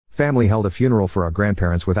Family held a funeral for our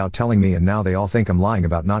grandparents without telling me, and now they all think I'm lying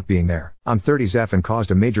about not being there. I'm 30s and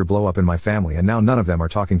caused a major blow up in my family, and now none of them are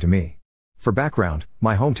talking to me. For background,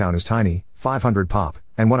 my hometown is tiny, 500 pop,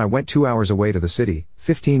 and when I went 2 hours away to the city,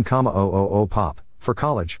 15,000 pop, for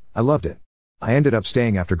college, I loved it. I ended up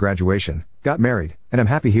staying after graduation, got married, and I'm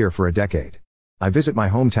happy here for a decade. I visit my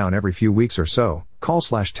hometown every few weeks or so,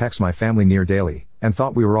 call/text my family near daily, and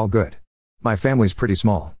thought we were all good. My family's pretty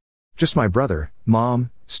small. Just my brother,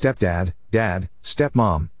 mom, stepdad, dad,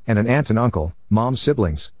 stepmom, and an aunt and uncle, mom's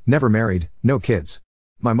siblings, never married, no kids.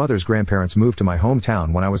 My mother's grandparents moved to my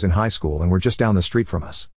hometown when I was in high school and were just down the street from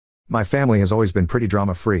us. My family has always been pretty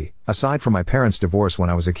drama-free, aside from my parents' divorce when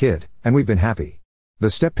I was a kid, and we've been happy. The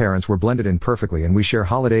step-parents were blended in perfectly and we share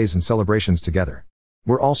holidays and celebrations together.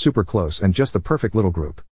 We're all super close and just the perfect little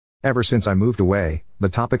group. Ever since I moved away, the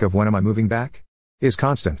topic of when am I moving back is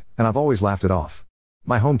constant, and I've always laughed it off.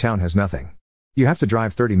 My hometown has nothing. You have to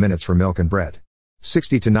drive 30 minutes for milk and bread.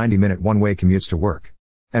 60 to 90-minute one-way commutes to work.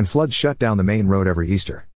 And floods shut down the main road every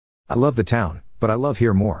Easter. I love the town, but I love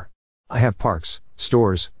here more. I have parks,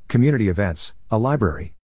 stores, community events, a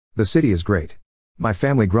library. The city is great. My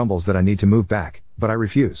family grumbles that I need to move back, but I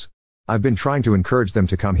refuse. I've been trying to encourage them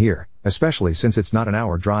to come here, especially since it's not an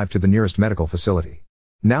hour drive to the nearest medical facility.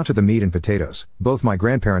 Now to the meat and potatoes. Both my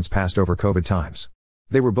grandparents passed over COVID times.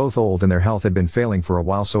 They were both old and their health had been failing for a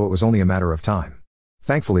while, so it was only a matter of time.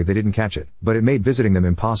 Thankfully they didn't catch it, but it made visiting them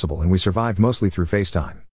impossible and we survived mostly through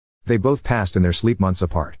FaceTime. They both passed in their sleep months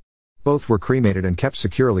apart. Both were cremated and kept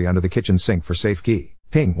securely under the kitchen sink for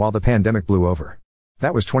safekeeping while the pandemic blew over.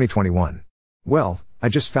 That was 2021. Well, I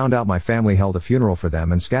just found out my family held a funeral for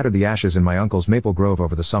them and scattered the ashes in my uncle's maple grove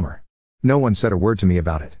over the summer. No one said a word to me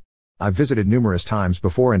about it. I've visited numerous times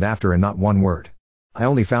before and after and not one word. I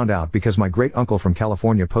only found out because my great uncle from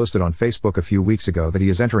California posted on Facebook a few weeks ago that he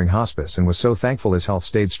is entering hospice and was so thankful his health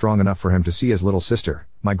stayed strong enough for him to see his little sister,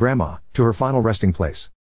 my grandma, to her final resting place.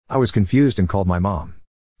 I was confused and called my mom.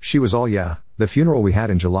 She was all, "Yeah, the funeral we had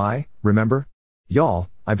in July, remember? Y'all,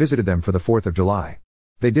 I visited them for the 4th of July.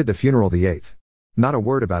 They did the funeral the 8th. Not a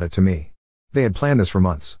word about it to me. They had planned this for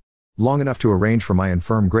months. Long enough to arrange for my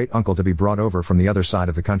infirm great uncle to be brought over from the other side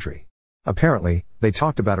of the country. Apparently, they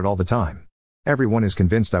talked about it all the time. Everyone is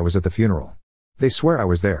convinced I was at the funeral. They swear I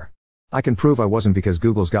was there. I can prove I wasn't because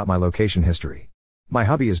Google's got my location history. My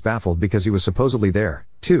hubby is baffled because he was supposedly there,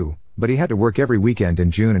 too, but he had to work every weekend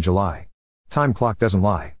in June and July. Time clock doesn't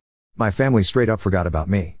lie. My family straight up forgot about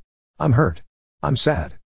me. I'm hurt. I'm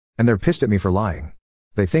sad. And they're pissed at me for lying.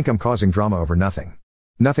 They think I'm causing drama over nothing.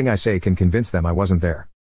 Nothing I say can convince them I wasn't there.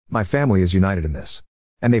 My family is united in this.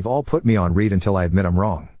 And they've all put me on read until I admit I'm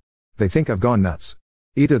wrong. They think I've gone nuts.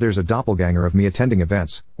 Either there's a doppelganger of me attending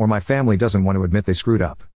events, or my family doesn't want to admit they screwed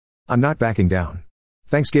up. I'm not backing down.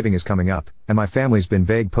 Thanksgiving is coming up, and my family's been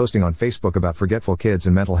vague posting on Facebook about forgetful kids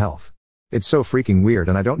and mental health. It's so freaking weird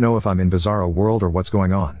and I don't know if I'm in bizarro world or what's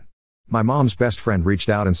going on. My mom's best friend reached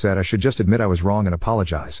out and said I should just admit I was wrong and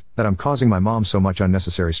apologize, that I'm causing my mom so much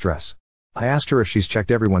unnecessary stress. I asked her if she's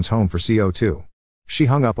checked everyone's home for CO2. She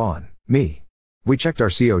hung up on me. We checked our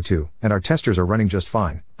CO2, and our testers are running just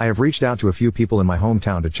fine. I have reached out to a few people in my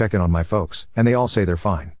hometown to check in on my folks, and they all say they're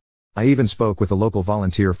fine. I even spoke with a local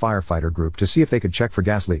volunteer firefighter group to see if they could check for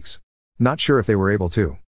gas leaks. Not sure if they were able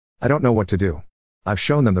to. I don't know what to do. I've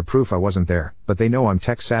shown them the proof I wasn't there, but they know I'm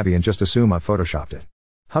tech savvy and just assume I've photoshopped it.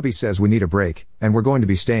 Hubby says we need a break, and we're going to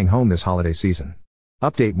be staying home this holiday season.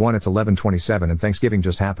 Update 1: it's 11/27 and Thanksgiving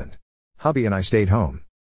just happened. Hubby and I stayed home.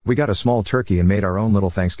 We got a small turkey and made our own little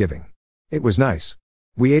Thanksgiving. It was nice.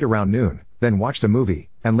 We ate around noon, then watched a movie,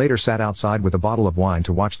 and later sat outside with a bottle of wine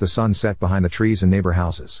to watch the sun set behind the trees and neighbor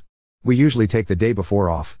houses. We usually take the day before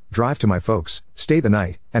off, drive to my folks, stay the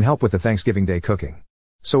night, and help with the Thanksgiving Day cooking.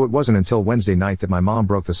 So it wasn't until Wednesday night that my mom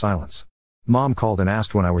broke the silence. Mom called and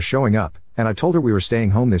asked when I was showing up, and I told her we were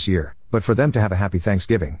staying home this year, but for them to have a happy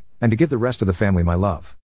Thanksgiving, and to give the rest of the family my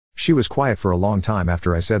love. She was quiet for a long time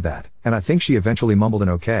after I said that, and I think she eventually mumbled an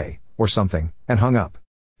okay, or something, and hung up.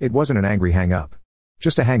 It wasn't an angry hang up.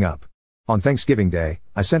 Just a hang up. On Thanksgiving Day,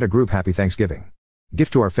 I sent a group Happy Thanksgiving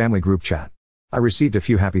gift to our family group chat. I received a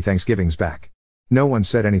few Happy Thanksgivings back. No one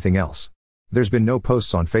said anything else. There's been no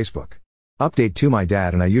posts on Facebook. Update 2: my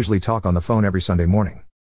dad and I usually talk on the phone every Sunday morning.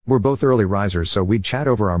 We're both early risers, so we'd chat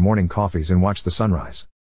over our morning coffees and watch the sunrise.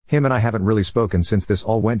 Him and I haven't really spoken since this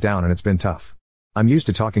all went down and it's been tough. I'm used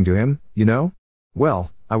to talking to him, you know?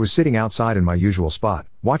 Well, I was sitting outside in my usual spot,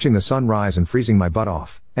 watching the sun rise and freezing my butt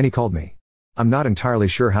off, and he called me. I'm not entirely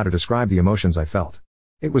sure how to describe the emotions I felt.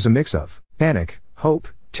 It was a mix of panic, hope,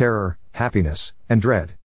 terror, happiness, and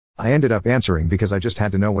dread. I ended up answering because I just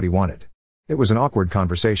had to know what he wanted. It was an awkward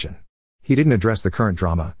conversation. He didn't address the current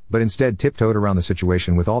drama, but instead tiptoed around the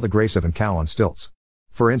situation with all the grace of a cow on stilts.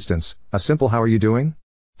 For instance, a simple "how are you doing?"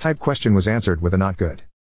 type question was answered with a "not good."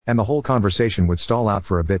 And the whole conversation would stall out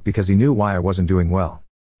for a bit because he knew why I wasn't doing well.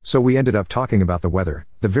 So we ended up talking about the weather,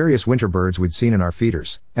 the various winter birds we'd seen in our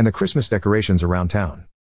feeders, and the Christmas decorations around town.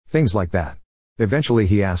 Things like that. Eventually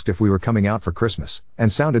he asked if we were coming out for Christmas,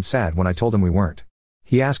 and sounded sad when I told him we weren't.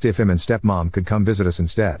 He asked if him and stepmom could come visit us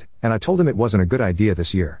instead, and I told him it wasn't a good idea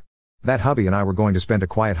this year. That hubby and I were going to spend a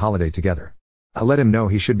quiet holiday together. I let him know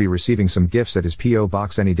he should be receiving some gifts at his P.O.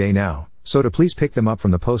 box any day now, so to please pick them up from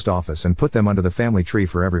the post office and put them under the family tree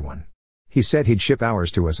for everyone. He said he'd ship ours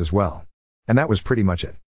to us as well. And that was pretty much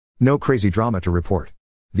it. No crazy drama to report.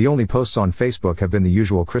 The only posts on Facebook have been the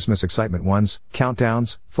usual Christmas excitement ones,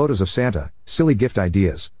 countdowns, photos of Santa, silly gift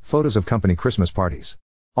ideas, photos of company Christmas parties.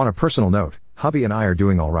 On a personal note, hubby and I are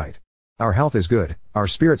doing alright. Our health is good, our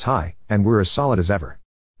spirits high, and we're as solid as ever.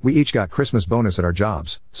 We each got Christmas bonus at our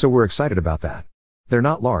jobs, so we're excited about that. They're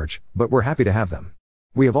not large, but we're happy to have them.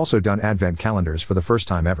 We have also done advent calendars for the first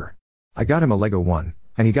time ever. I got him a Lego one,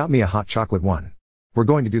 and he got me a hot chocolate one. We're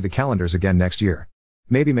going to do the calendars again next year.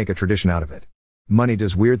 Maybe make a tradition out of it. Money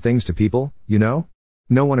does weird things to people, you know?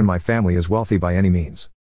 No one in my family is wealthy by any means.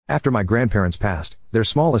 After my grandparents passed, their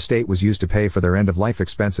small estate was used to pay for their end-of-life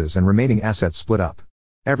expenses and remaining assets split up.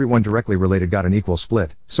 Everyone directly related got an equal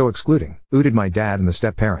split, so excluding did my dad and the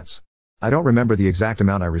step-parents. I don't remember the exact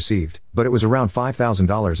amount I received, but it was around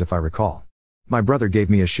 $5,000 if I recall. My brother gave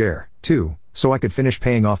me a share, too, so I could finish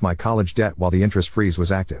paying off my college debt while the interest freeze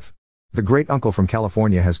was active. The great-uncle from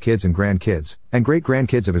California has kids and grandkids, and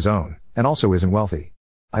great-grandkids of his own, and also isn't wealthy.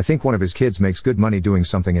 I think one of his kids makes good money doing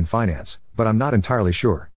something in finance, but I'm not entirely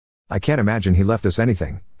sure. I can't imagine he left us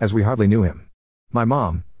anything, as we hardly knew him. My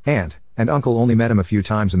mom, aunt, and uncle only met him a few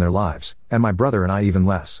times in their lives, and my brother and I even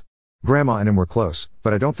less. Grandma and him were close,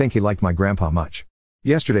 but I don't think he liked my grandpa much.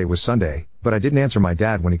 Yesterday was Sunday, but I didn't answer my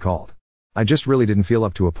dad when he called. I just really didn't feel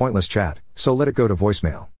up to a pointless chat, so let it go to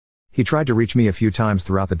voicemail. He tried to reach me a few times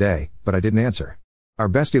throughout the day, but I didn't answer. Our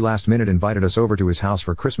bestie last minute invited us over to his house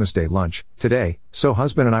for Christmas Day lunch today, so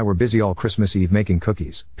husband and I were busy all Christmas Eve making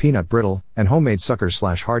cookies, peanut brittle, and homemade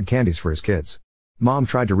suckers/hard candies for his kids. Mom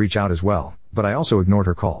tried to reach out as well, but I also ignored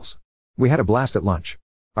her calls. We had a blast at lunch.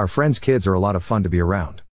 Our friends' kids are a lot of fun to be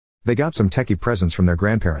around. They got some techie presents from their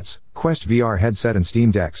grandparents, Quest VR headset and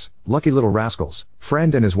Steam decks. Lucky little rascals.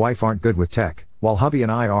 Friend and his wife aren't good with tech, while hubby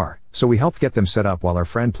and I are, so we helped get them set up while our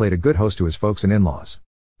friend played a good host to his folks and in-laws.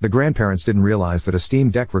 The grandparents didn't realize that a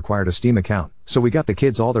Steam Deck required a Steam account, so we got the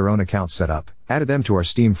kids all their own accounts set up, added them to our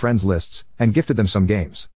Steam friends lists, and gifted them some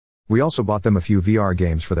games. We also bought them a few VR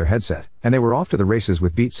games for their headset, and they were off to the races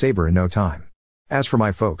with Beat Saber in no time. As for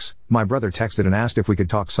my folks, my brother texted and asked if we could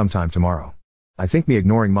talk sometime tomorrow. I think me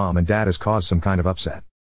ignoring mom and dad has caused some kind of upset.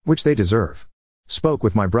 Which they deserve. Spoke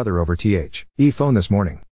with my brother over phone this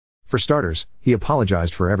morning. For starters, he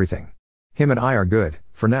apologized for everything. Him and I are good,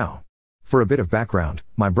 for now. For a bit of background,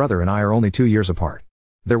 my brother and I are only 2 years apart.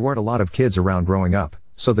 There weren't a lot of kids around growing up,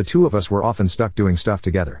 so the two of us were often stuck doing stuff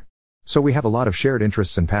together. So we have a lot of shared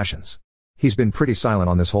interests and passions. He's been pretty silent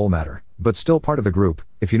on this whole matter, but still part of the group,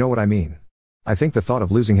 if you know what I mean. I think the thought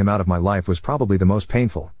of losing him out of my life was probably the most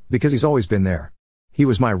painful, because he's always been there. He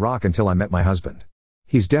was my rock until I met my husband.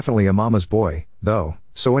 He's definitely a mama's boy, though,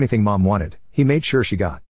 so anything mom wanted, he made sure she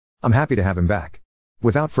got. I'm happy to have him back.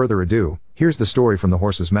 Without further ado, here's the story from the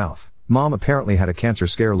horse's mouth. Mom apparently had a cancer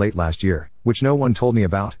scare late last year, which no one told me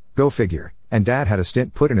about, go figure, and dad had a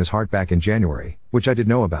stent put in his heart back in January, which I did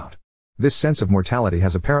know about. This sense of mortality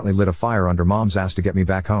has apparently lit a fire under mom's ass to get me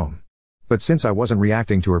back home. But since I wasn't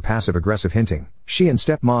reacting to her passive-aggressive hinting, she and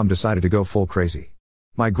stepmom decided to go full crazy.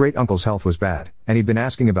 My great-uncle's health was bad, and he'd been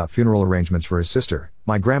asking about funeral arrangements for his sister,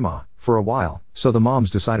 my grandma, for a while, so the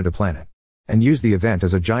moms decided to plan it. And use the event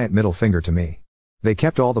as a giant middle finger to me. They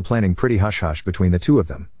kept all the planning pretty hush-hush between the two of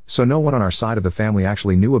them, so no one on our side of the family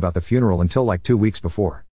actually knew about the funeral until like 2 weeks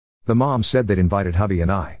before. The mom said they'd invited hubby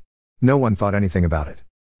and I. No one thought anything about it.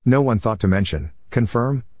 No one thought to mention,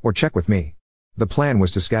 confirm, or check with me. The plan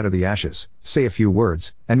was to scatter the ashes, say a few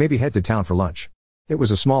words, and maybe head to town for lunch. It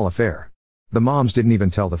was a small affair. The moms didn't even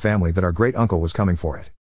tell the family that our great-uncle was coming for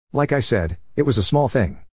it. Like I said, it was a small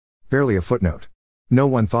thing. Barely a footnote. No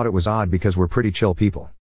one thought it was odd because we're pretty chill people.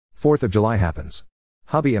 4th of July happens.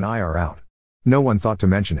 Hubby and I are out. No one thought to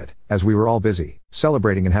mention it, as we were all busy,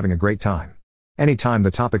 celebrating and having a great time. Any time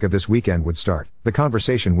the topic of this weekend would start, the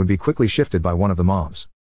conversation would be quickly shifted by one of the moms.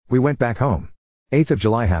 We went back home. 8th of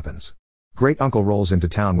July happens. Great-uncle rolls into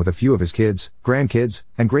town with a few of his kids, grandkids,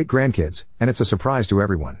 and great-grandkids, and it's a surprise to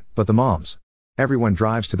everyone, but the moms. Everyone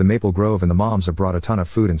drives to the Maple Grove and the moms have brought a ton of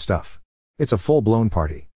food and stuff. It's a full-blown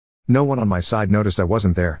party. No one on my side noticed I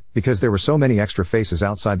wasn't there, because there were so many extra faces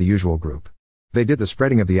outside the usual group. They did the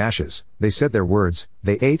spreading of the ashes, they said their words,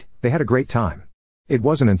 they ate, they had a great time. It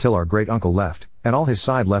wasn't until our great uncle left, and all his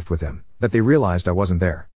side left with him, that they realized I wasn't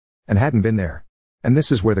there. And hadn't been there. And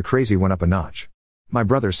this is where the crazy went up a notch. My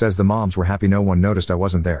brother says the moms were happy no one noticed I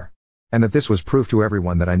wasn't there. And that this was proof to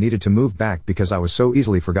everyone that I needed to move back because I was so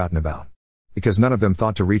easily forgotten about. Because none of them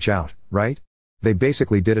thought to reach out, right? They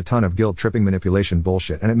basically did a ton of guilt-tripping manipulation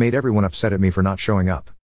bullshit, and it made everyone upset at me for not showing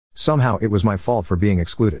up. Somehow it was my fault for being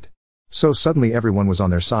excluded. So suddenly everyone was on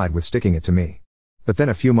their side with sticking it to me. But then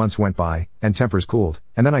a few months went by, and tempers cooled,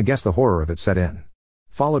 and then I guess the horror of it set in.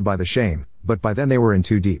 Followed by the shame, but by then they were in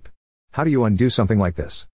too deep. How do you undo something like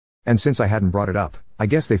this? And since I hadn't brought it up, I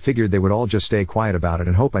guess they figured they would all just stay quiet about it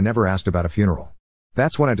and hope I never asked about a funeral.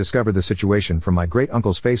 That's when I discovered the situation from my great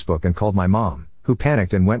uncle's Facebook and called my mom, who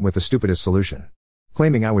panicked and went with the stupidest solution.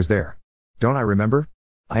 Claiming I was there. Don't I remember?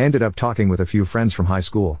 I ended up talking with a few friends from high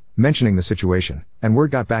school, mentioning the situation, and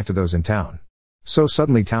word got back to those in town. So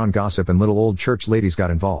suddenly town gossip and little old church ladies got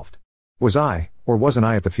involved. Was I, or wasn't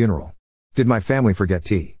I at the funeral? Did my family forget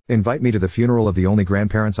to invite me to the funeral of the only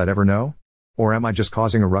grandparents I'd ever know? Or am I just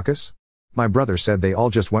causing a ruckus? My brother said they all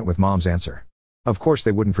just went with mom's answer. Of course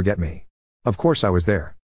they wouldn't forget me. Of course I was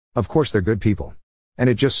there. Of course they're good people. And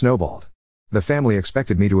it just snowballed. The family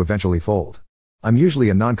expected me to eventually fold. I'm usually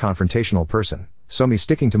a non-confrontational person, so me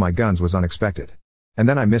sticking to my guns was unexpected. And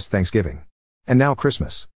then I missed Thanksgiving. And now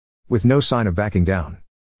Christmas. With no sign of backing down.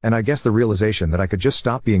 And I guess the realization that I could just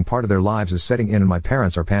stop being part of their lives is setting in and my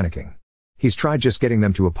parents are panicking. He's tried just getting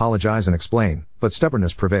them to apologize and explain, but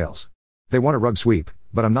stubbornness prevails. They want a rug sweep,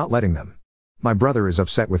 but I'm not letting them. My brother is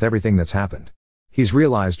upset with everything that's happened. He's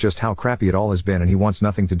realized just how crappy it all has been and he wants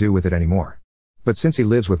nothing to do with it anymore. But since he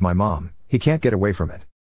lives with my mom, he can't get away from it.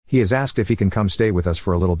 He has asked if he can come stay with us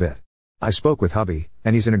for a little bit. I spoke with hubby,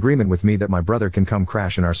 and he's in agreement with me that my brother can come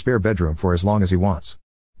crash in our spare bedroom for as long as he wants.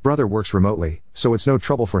 Brother works remotely, so it's no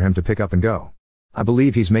trouble for him to pick up and go. I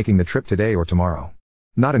believe he's making the trip today or tomorrow.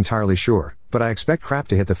 Not entirely sure, but I expect crap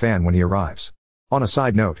to hit the fan when he arrives. On a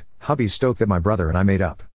side note, hubby's stoked that my brother and I made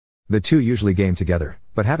up. The two usually game together,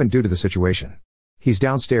 but haven't due to the situation. He's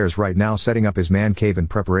downstairs right now setting up his man cave in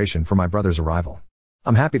preparation for my brother's arrival.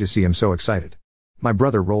 I'm happy to see him so excited. My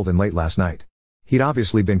brother rolled in late last night. He'd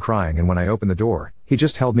obviously been crying, and when I opened the door, he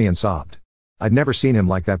just held me and sobbed. I'd never seen him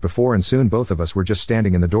like that before, and soon both of us were just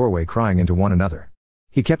standing in the doorway crying into one another.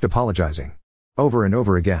 He kept apologizing. Over and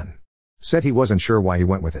over again. Said he wasn't sure why he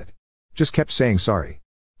went with it. Just kept saying sorry.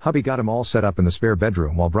 Hubby got him all set up in the spare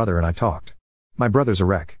bedroom while brother and I talked. My brother's a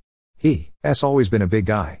wreck. He's always been a big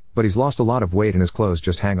guy, but he's lost a lot of weight and his clothes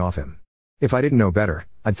just hang off him. If I didn't know better,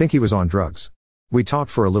 I'd think he was on drugs. We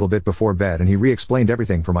talked for a little bit before bed and he re-explained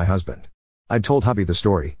everything for my husband. I'd told hubby the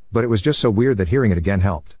story, but it was just so weird that hearing it again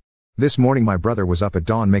helped. This morning my brother was up at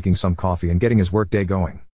dawn making some coffee and getting his work day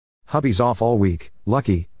going. Hubby's off all week,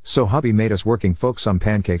 lucky, so hubby made us working folks some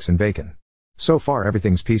pancakes and bacon. So far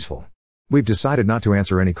everything's peaceful. We've decided not to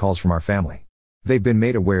answer any calls from our family. They've been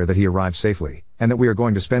made aware that he arrived safely, and that we are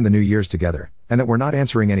going to spend the New Year's together, and that we're not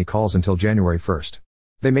answering any calls until January 1st.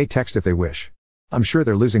 They may text if they wish. I'm sure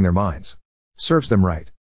they're losing their minds. Serves them right.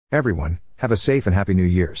 Everyone, have a safe and happy New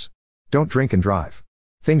Year's. Don't drink and drive.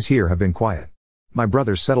 Things here have been quiet. My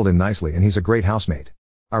brother's settled in nicely and he's a great housemate.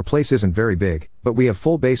 Our place isn't very big, but we have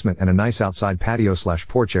full basement and a nice outside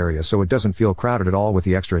patio/porch area, so it doesn't feel crowded at all with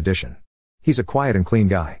the extra addition. He's a quiet and clean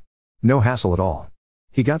guy. No hassle at all.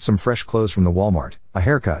 He got some fresh clothes from the Walmart, a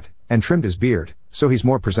haircut, and trimmed his beard, so he's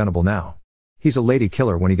more presentable now. He's a lady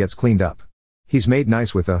killer when he gets cleaned up. He's made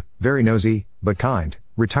nice with a, very nosy, but kind,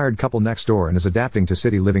 retired couple next door and is adapting to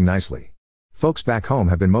city living nicely. Folks back home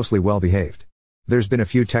have been mostly well behaved. There's been a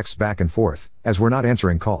few texts back and forth, as we're not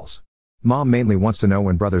answering calls. Mom mainly wants to know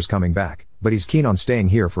when brother's coming back, but he's keen on staying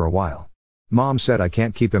here for a while. Mom said I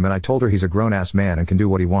can't keep him and I told her he's a grown-ass man and can do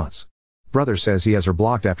what he wants. Brother says he has her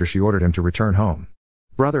blocked after she ordered him to return home.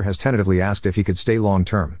 Brother has tentatively asked if he could stay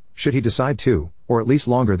long-term, should he decide to, or at least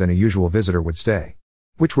longer than a usual visitor would stay.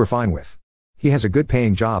 Which we're fine with. He has a good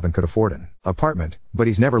paying job and could afford an apartment, but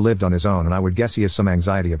he's never lived on his own and I would guess he has some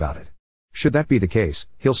anxiety about it. Should that be the case,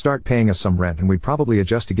 he'll start paying us some rent and we'd probably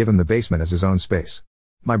adjust to give him the basement as his own space.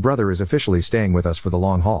 My brother is officially staying with us for the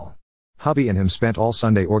long haul. Hubby and him spent all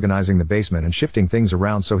Sunday organizing the basement and shifting things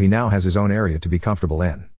around so he now has his own area to be comfortable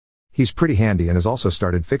in. He's pretty handy and has also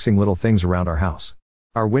started fixing little things around our house.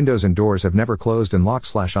 Our windows and doors have never closed and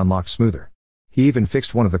locked/unlocked smoother. He even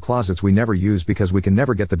fixed one of the closets we never use because we can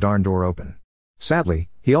never get the darn door open. Sadly,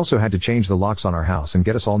 he also had to change the locks on our house and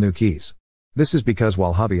get us all new keys. This is because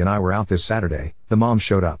while hubby and I were out this Saturday, the moms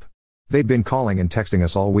showed up. They'd been calling and texting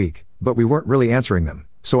us all week, but we weren't really answering them,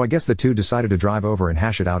 so I guess the two decided to drive over and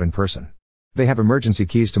hash it out in person. They have emergency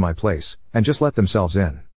keys to my place, and just let themselves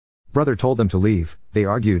in. Brother told them to leave, they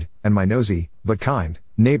argued, and my nosy, but kind,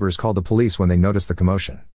 neighbors called the police when they noticed the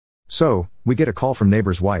commotion. So, we get a call from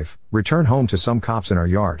neighbor's wife, return home to some cops in our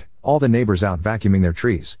yard, all the neighbors out vacuuming their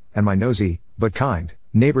trees, and my nosy, but kind,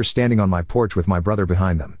 neighbors standing on my porch with my brother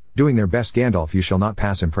behind them, doing their best Gandalf you shall not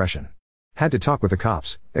pass impression. Had to talk with the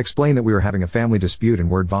cops, explain that we were having a family dispute and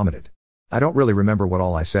word vomited. I don't really remember what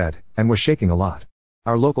all I said, and was shaking a lot.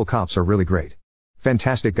 Our local cops are really great.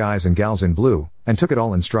 Fantastic guys and gals in blue, and took it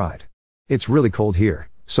all in stride. It's really cold here,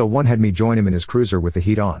 so one had me join him in his cruiser with the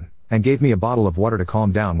heat on, and gave me a bottle of water to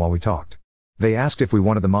calm down while we talked. They asked if we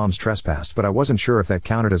wanted the moms trespassed, but I wasn't sure if that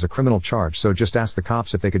counted as a criminal charge, so just asked the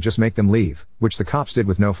cops if they could just make them leave, which the cops did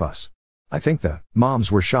with no fuss. I think the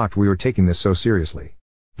moms were shocked we were taking this so seriously.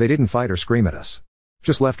 They didn't fight or scream at us.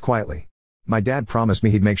 Just left quietly. My dad promised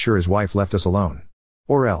me he'd make sure his wife left us alone.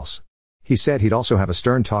 Or else. He said he'd also have a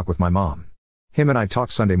stern talk with my mom. Him and I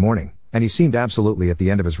talked Sunday morning, and he seemed absolutely at the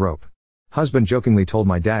end of his rope. Husband jokingly told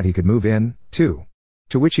my dad he could move in, too.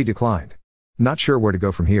 To which he declined. Not sure where to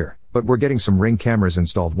go from here, but we're getting some Ring cameras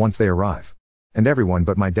installed once they arrive. And everyone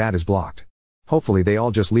but my dad is blocked. Hopefully they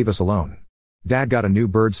all just leave us alone. Dad got a new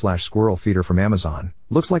bird/squirrel feeder from Amazon,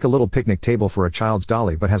 looks like a little picnic table for a child's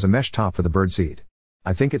dolly but has a mesh top for the bird seed.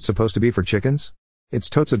 I think it's supposed to be for chickens? It's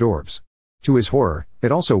totes adorbs. To his horror,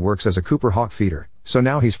 it also works as a Cooper Hawk feeder, so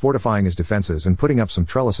now he's fortifying his defenses and putting up some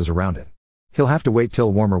trellises around it. He'll have to wait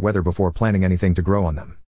till warmer weather before planting anything to grow on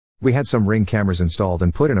them. We had some Ring cameras installed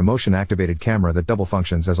and put in a motion-activated camera that double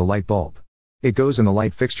functions as a light bulb. It goes in the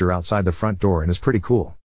light fixture outside the front door and is pretty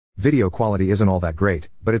cool. Video quality isn't all that great,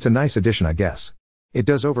 but it's a nice addition I guess. It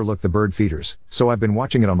does overlook the bird feeders, so I've been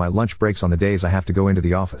watching it on my lunch breaks on the days I have to go into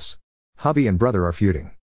the office. Hubby and brother are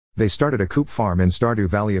feuding. They started a coop farm in Stardew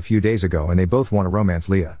Valley a few days ago and they both want to romance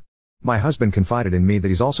Leah. My husband confided in me that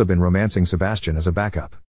he's also been romancing Sebastian as a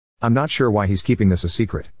backup. I'm not sure why he's keeping this a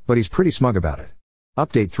secret, but he's pretty smug about it.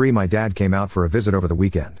 Update 3: My dad came out for a visit over the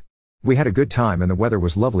weekend. We had a good time and the weather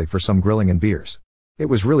was lovely for some grilling and beers. It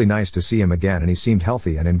was really nice to see him again and he seemed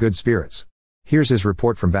healthy and in good spirits. Here's his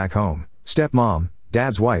report from back home. Stepmom,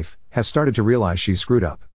 Dad's wife, has started to realize she's screwed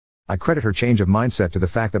up. I credit her change of mindset to the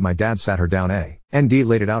fact that my dad sat her down and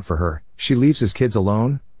laid it out for her. She leaves his kids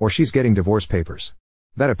alone, or she's getting divorce papers.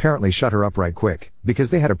 That apparently shut her up right quick,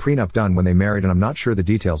 because they had a prenup done when they married and I'm not sure the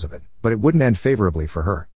details of it, but it wouldn't end favorably for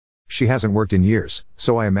her. She hasn't worked in years,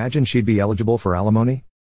 so I imagine she'd be eligible for alimony?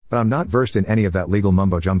 But I'm not versed in any of that legal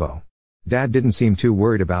mumbo-jumbo. Dad didn't seem too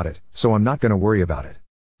worried about it, so I'm not gonna worry about it.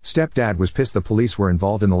 Stepdad was pissed the police were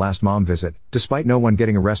involved in the last mom visit, despite no one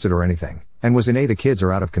getting arrested or anything, and was in the kids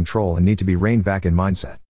are out of control and need to be reined back in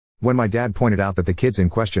mindset. When my dad pointed out that the kids in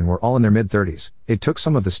question were all in their mid-30s, it took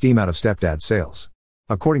some of the steam out of stepdad's sails.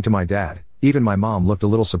 According to my dad, even my mom looked a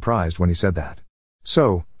little surprised when he said that.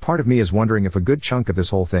 So, part of me is wondering if a good chunk of this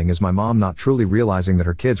whole thing is my mom not truly realizing that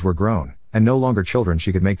her kids were grown, and no longer children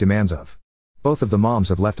she could make demands of. Both of the moms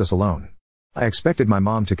have left us alone. I expected my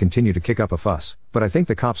mom to continue to kick up a fuss, but I think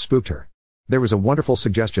the cops spooked her. There was a wonderful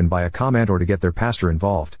suggestion by a commenter to get their pastor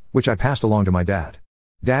involved, which I passed along to my dad.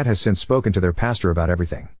 Dad has since spoken to their pastor about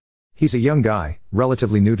everything. He's a young guy,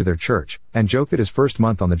 relatively new to their church, and joked that his first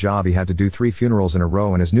month on the job he had to do 3 funerals in a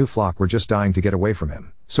row and his new flock were just dying to get away from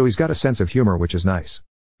him, so he's got a sense of humor which is nice.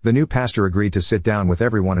 The new pastor agreed to sit down with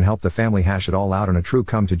everyone and help the family hash it all out in a true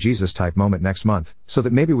come-to-Jesus type moment next month, so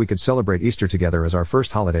that maybe we could celebrate Easter together as our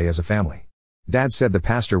first holiday as a family. Dad said the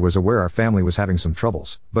pastor was aware our family was having some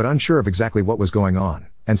troubles, but unsure of exactly what was going on,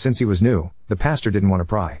 and since he was new, the pastor didn't want to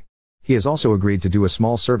pry. He has also agreed to do a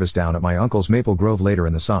small service down at my uncle's Maple Grove later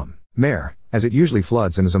in the summer, as it usually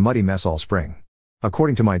floods and is a muddy mess all spring.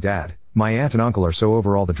 According to my dad, my aunt and uncle are so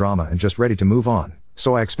over all the drama and just ready to move on,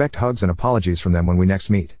 so I expect hugs and apologies from them when we next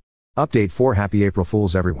meet. Update 4: Happy April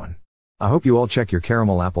Fools everyone. I hope you all check your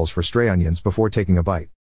caramel apples for stray onions before taking a bite.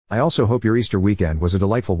 I also hope your Easter weekend was a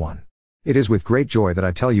delightful one. It is with great joy that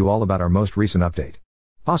I tell you all about our most recent update.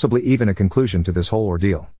 Possibly even a conclusion to this whole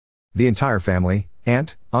ordeal. The entire family,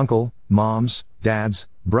 aunt, uncle, moms, dads,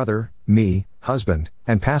 brother, me, husband,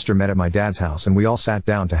 and pastor met at my dad's house and we all sat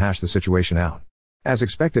down to hash the situation out. As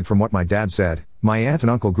expected from what my dad said, my aunt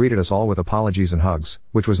and uncle greeted us all with apologies and hugs,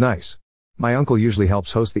 which was nice. My uncle usually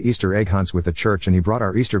helps host the Easter egg hunts with the church and he brought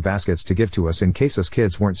our Easter baskets to give to us in case us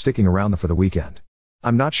kids weren't sticking around for the weekend.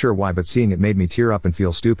 I'm not sure why, but seeing it made me tear up and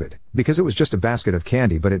feel stupid, because it was just a basket of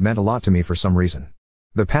candy but it meant a lot to me for some reason.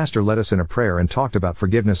 The pastor led us in a prayer and talked about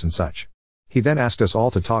forgiveness and such. He then asked us all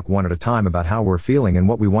to talk one at a time about how we're feeling and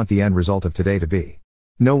what we want the end result of today to be.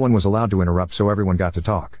 No one was allowed to interrupt, so everyone got to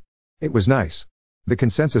talk. It was nice. The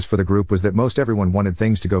consensus for the group was that most everyone wanted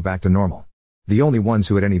things to go back to normal. The only ones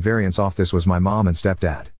who had any variance off this was my mom and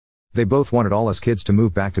stepdad. They both wanted all us kids to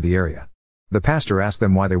move back to the area. The pastor asked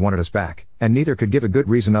them why they wanted us back, and neither could give a good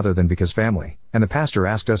reason other than because family, and the pastor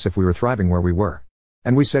asked us if we were thriving where we were.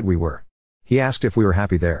 And we said we were. He asked if we were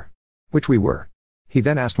happy there. Which we were. He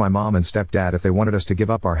then asked my mom and stepdad if they wanted us to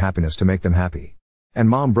give up our happiness to make them happy. And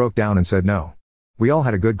mom broke down and said no. We all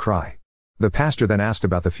had a good cry. The pastor then asked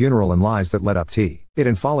about the funeral and lies that led up to it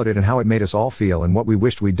and followed it and how it made us all feel and what we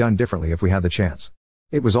wished we'd done differently if we had the chance.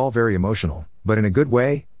 It was all very emotional, but in a good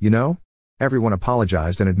way, you know? Everyone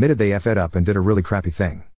apologized and admitted they effed up and did a really crappy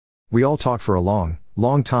thing. We all talked for a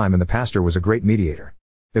long time and the pastor was a great mediator.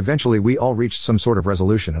 Eventually we all reached some sort of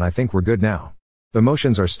resolution and I think we're good now.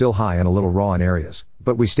 Emotions are still high and a little raw in areas,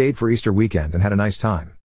 but we stayed for Easter weekend and had a nice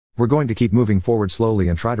time. We're going to keep moving forward slowly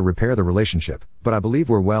and try to repair the relationship, but I believe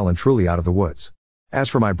we're well and truly out of the woods. As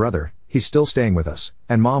for my brother, he's still staying with us,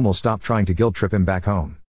 and mom will stop trying to guilt trip him back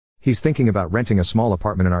home. He's thinking about renting a small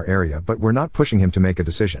apartment in our area, but we're not pushing him to make a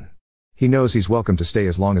decision. He knows he's welcome to stay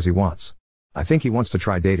as long as he wants. I think he wants to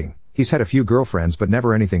try dating. He's had a few girlfriends but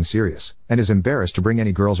never anything serious, and is embarrassed to bring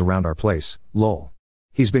any girls around our place, lol.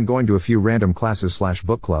 He's been going to a few random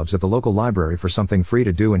classes/book clubs at the local library for something free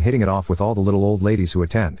to do and hitting it off with all the little old ladies who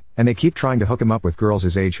attend, and they keep trying to hook him up with girls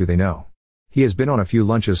his age who they know. He has been on a few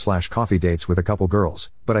lunches/coffee dates with a couple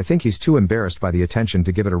girls, but I think he's too embarrassed by the attention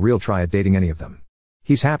to give it a real try at dating any of them.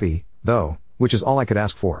 He's happy, though, which is all I could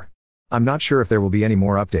ask for. I'm not sure if there will be any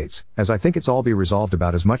more updates, as I think it's all be resolved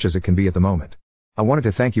about as much as it can be at the moment. I wanted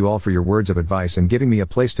to thank you all for your words of advice and giving me a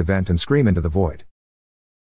place to vent and scream into the void.